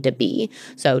I need to be.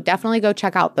 So definitely go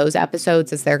check out those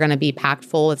episodes, as they're going to be packed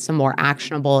full with some more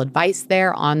actionable advice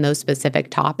there on those specific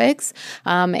topics.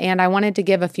 And I wanted to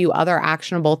give a few other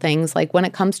actionable things, like when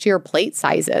it comes to your plate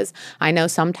sizes. I know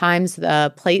sometimes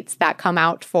the plates that come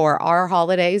out for our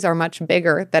holidays are much bigger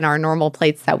than our normal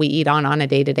plates that we eat on a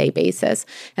day-to-day basis.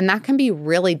 And that can be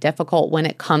really difficult when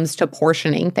it comes to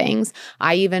portioning things.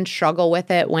 I even struggle with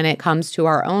it when it comes to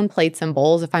our own plates and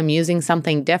bowls. If I'm using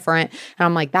something different and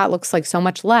I'm like, that looks like so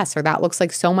much less, or that looks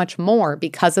like so much more,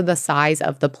 because of the size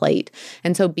of the plate.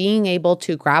 And so being able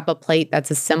to grab a plate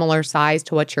that's a similar size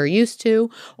to what you're used to,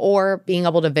 or being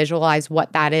able to visualize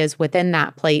what that is within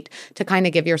that plate to kind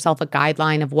of give yourself a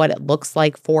guideline of what it looks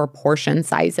like for portion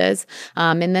sizes.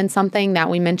 And then something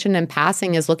that we mentioned in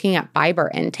passing is looking at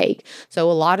fiber intake. So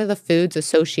a lot of the foods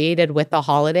associated with the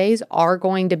holidays are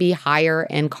going to be higher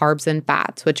in carbs and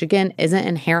fats, which again isn't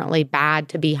inherently bad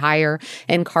to be higher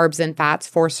in carbs and fats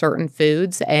for certain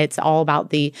foods. It's all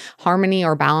about the harmony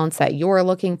or balance that you're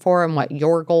looking for and what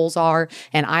your goals are.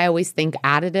 And I always think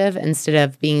additive instead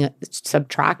of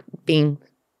being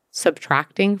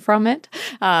subtracting from it.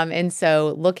 And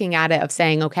so looking at it of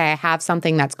saying, okay, I have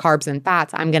something that's carbs and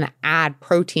fats, I'm going to add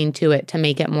protein to it to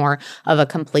make it more of a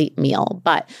complete meal.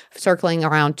 But circling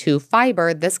around to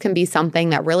fiber, this can be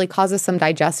something that really causes some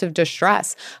digestive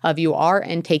distress of you are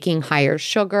intaking higher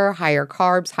sugar, higher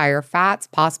carbs, higher fats,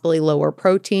 possibly lower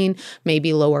protein,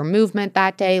 maybe lower movement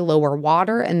that day, lower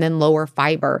water, and then lower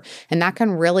fiber. And that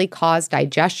can really cause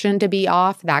digestion to be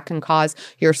off. That can cause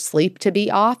your sleep to be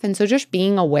off. And so just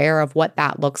being aware of what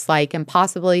that looks like, and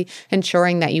possibly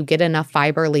ensuring that you get enough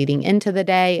fiber leading into the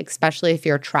day, especially if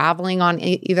you're traveling on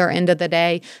either end of the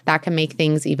day, that can make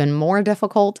things even more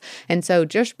difficult. And so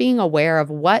just being aware of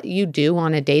what you do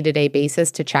on a day-to-day basis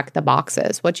to check the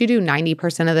boxes. What you do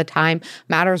 90% of the time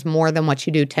matters more than what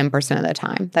you do 10% of the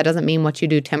time. That doesn't mean what you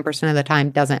do 10% of the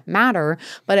time doesn't matter,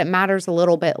 but it matters a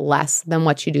little bit less than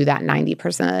what you do that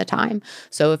 90% of the time.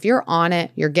 So if you're on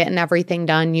it, you're getting everything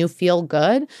done, you feel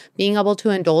good, being able to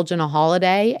indulge in a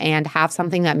holiday and have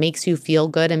something that makes you feel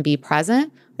good and be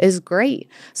present is great.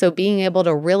 So being able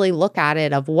to really look at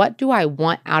it of, what do I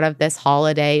want out of this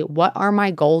holiday? What are my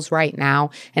goals right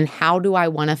now? And how do I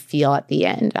want to feel at the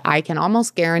end? I can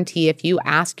almost guarantee if you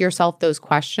ask yourself those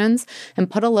questions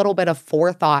and put a little bit of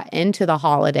forethought into the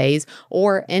holidays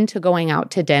or into going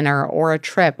out to dinner or a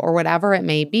trip or whatever it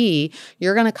may be,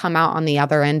 you're going to come out on the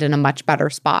other end in a much better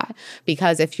spot.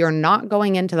 Because if you're not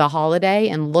going into the holiday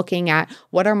and looking at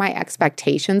what are my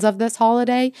expectations of this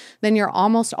holiday, then you're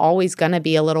almost always going to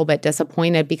be a little bit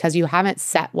disappointed, because you haven't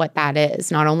set what that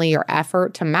is. Not only your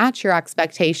effort to match your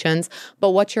expectations,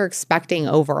 but what you're expecting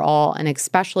overall, and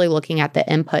especially looking at the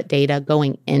input data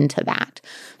going into that.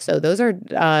 So those are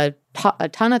a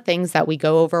ton of things that we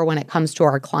go over when it comes to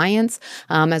our clients,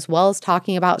 as well as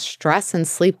talking about stress and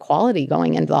sleep quality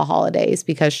going into the holidays,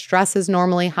 because stress is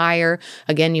normally higher.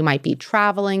 Again, you might be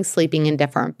traveling, sleeping in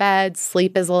different beds,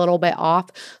 sleep is a little bit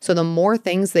off. So the more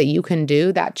things that you can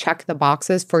do that check the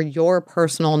boxes for your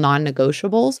personal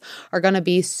non-negotiables are going to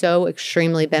be so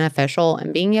extremely beneficial,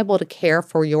 and being able to care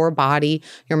for your body,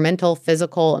 your mental,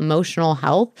 physical, emotional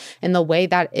health in the way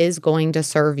that is going to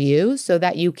serve you, so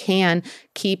that you can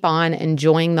keep on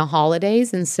enjoying the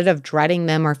holidays instead of dreading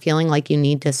them or feeling like you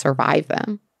need to survive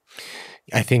them.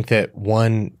 I think that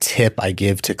one tip I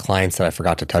give to clients that I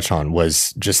forgot to touch on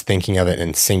was just thinking of it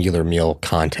in singular meal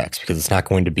context, because it's not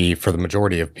going to be, for the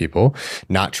majority of people,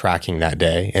 not tracking that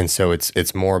day. And so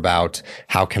it's more about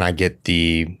how can I get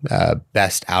the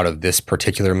best out of this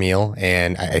particular meal.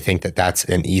 And I think that that's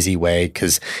an easy way,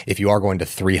 because if you are going to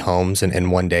 3 homes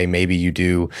in one day, maybe you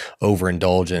do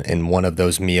overindulge in one of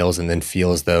those meals and then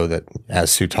feel as though that, as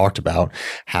Sue talked about,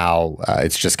 how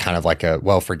it's just kind of like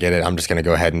forget it. I'm just going to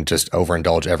go ahead and just overindulge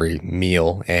every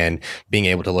meal, and being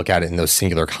able to look at it in those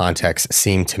singular contexts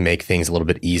seem to make things a little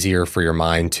bit easier for your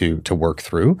mind to work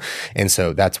through. And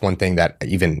so that's one thing that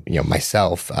even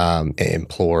myself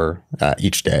implore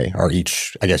each day, or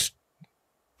each, I guess,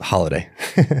 holiday.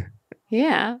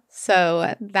 Yeah.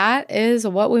 So that is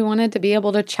what we wanted to be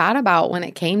able to chat about when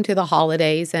it came to the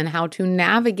holidays and how to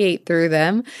navigate through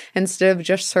them instead of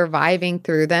just surviving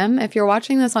through them. If you're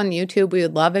watching this on YouTube, we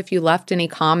would love if you left any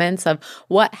comments of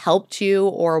what helped you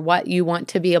or what you want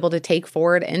to be able to take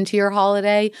forward into your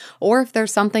holiday, or if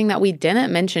there's something that we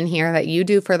didn't mention here that you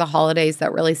do for the holidays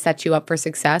that really sets you up for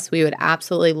success. We would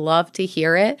absolutely love to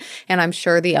hear it. And I'm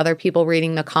sure the other people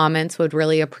reading the comments would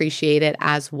really appreciate it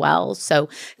as well. So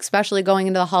especially going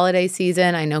into the holiday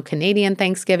season, I know Canadian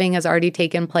Thanksgiving has already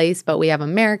taken place, but we have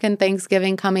American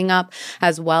Thanksgiving coming up,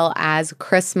 as well as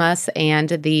Christmas and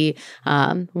the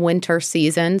winter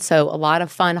season. So a lot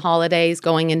of fun holidays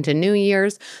going into New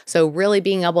Year's. So really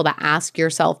being able to ask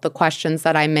yourself the questions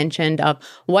that I mentioned of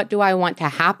what do I want to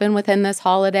happen within this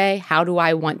holiday? How do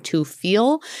I want to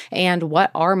feel? And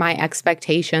what are my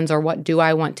expectations, or what do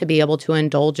I want to be able to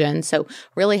indulge in? So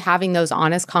really having those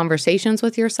honest conversations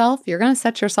with yourself, you're going to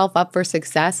set yourself up for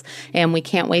success. And we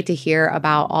can't wait to hear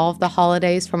about all of the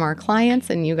holidays from our clients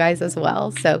and you guys as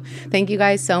well. So thank you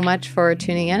guys so much for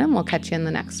tuning in, and we'll catch you in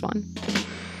the next one.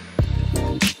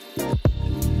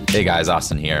 Hey guys,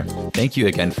 Austin here. Thank you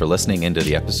again for listening into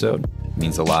the episode. It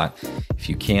means a lot. If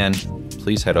you can,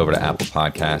 please head over to Apple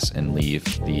Podcasts and leave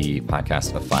the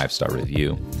podcast a 5-star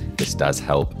review. This does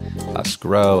help us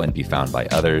grow and be found by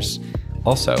others.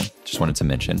 Also, just wanted to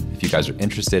mention, if you guys are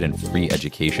interested in free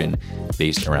education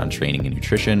based around training and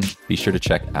nutrition, be sure to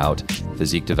check out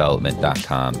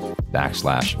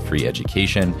physiquedevelopment.com/free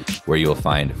education, where you'll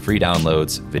find free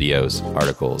downloads, videos,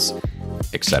 articles,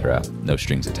 etc. No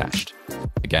strings attached.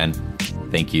 Again,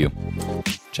 thank you.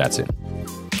 Chat soon.